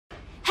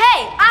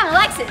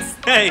Alexis.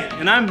 Hey,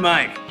 and I'm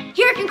Mike.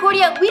 Here at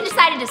Concordia, we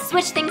decided to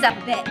switch things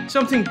up a bit.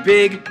 Something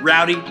big,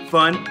 rowdy,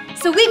 fun.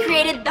 So we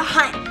created the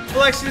Hunt.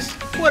 Alexis,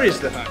 what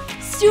is the Hunt?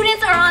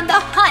 Students are on the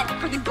hunt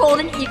for the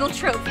Golden Eagle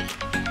Trophy.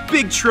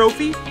 Big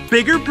trophy,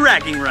 bigger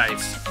bragging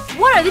rights.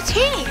 What are the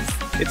teams?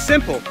 It's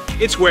simple.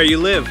 It's where you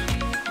live.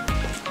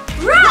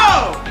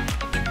 Row!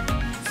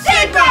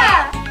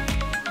 Sigma!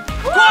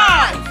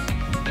 Quads!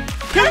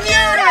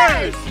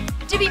 Commuters!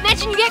 Did we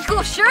mention you get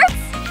cool shirts?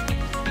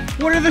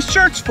 What are the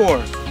shirts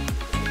for?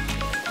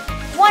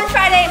 One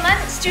Friday a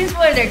month, students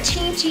will wear their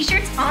team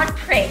t-shirts on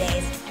Prey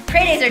Days.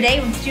 Prey Days are a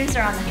day when students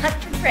are on the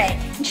hunt for prey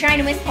and trying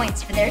to win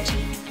points for their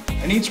team.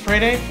 And each Prey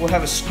Day will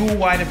have a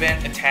school-wide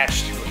event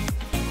attached to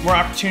it. More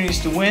opportunities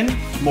to win,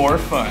 more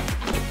fun.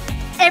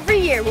 Every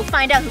year, we'll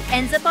find out who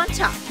ends up on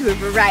top through a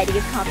variety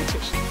of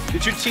competitions.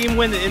 Did your team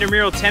win the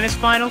intramural tennis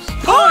finals?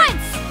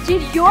 Points!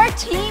 Did your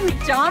team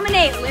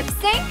dominate lip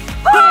sync?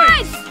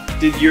 Points!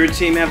 Did your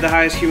team have the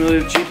highest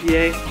cumulative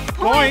GPA?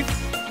 Points!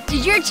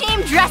 Did your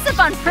team dress up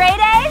on Prey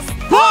Days?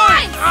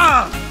 Points!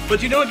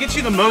 But you know what gets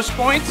you the most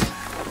points?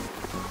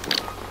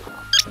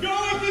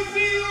 Going to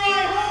see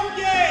my home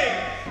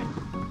game!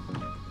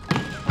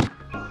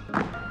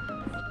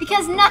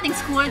 Because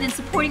nothing's cooler than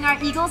supporting our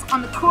Eagles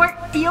on the court,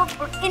 field,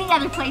 or any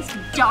other place to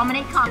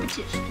dominate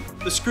competition.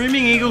 The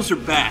Screaming Eagles are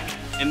back,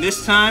 and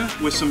this time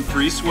with some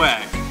free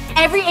swag.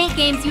 Every 8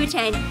 games you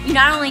attend, you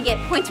not only get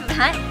points for the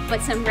hunt,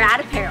 but some rad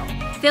apparel.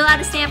 Fill out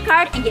a stamp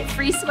card and get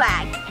free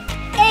swag.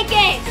 8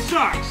 games!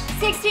 Socks!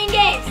 16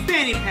 games!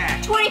 Fanny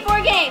pack!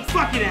 24 games!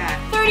 Bucket hat!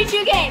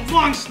 32 games!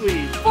 Long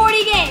sleeve!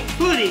 40 games!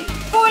 Hoodie!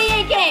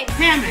 48 games!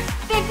 Hammock!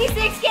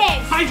 56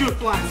 games! Hydro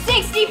flask!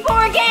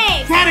 64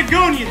 games!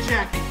 Patagonia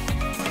jacket!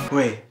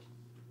 Wait,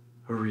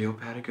 a real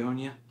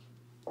Patagonia?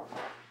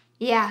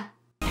 Yeah.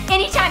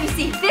 Anytime you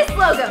see this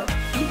logo,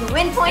 you can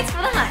win points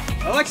for the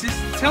hunt. Alexis,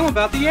 tell them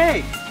about the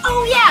egg.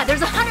 Oh yeah,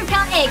 there's a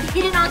 100-pound egg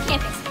hidden on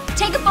campus.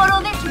 Take a photo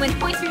of it to win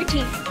points for your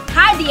team.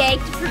 Hide the egg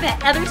to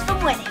prevent others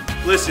from winning.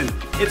 Listen,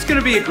 it's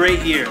gonna be a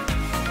great year.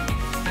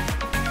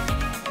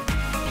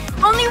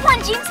 Only one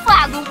team's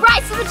flag will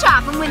rise to the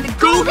top and win the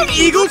Golden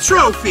Eagle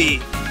Trophy!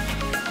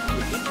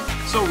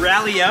 So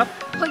rally up.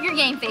 Put your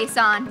game face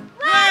on.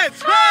 Let's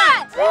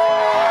hunt!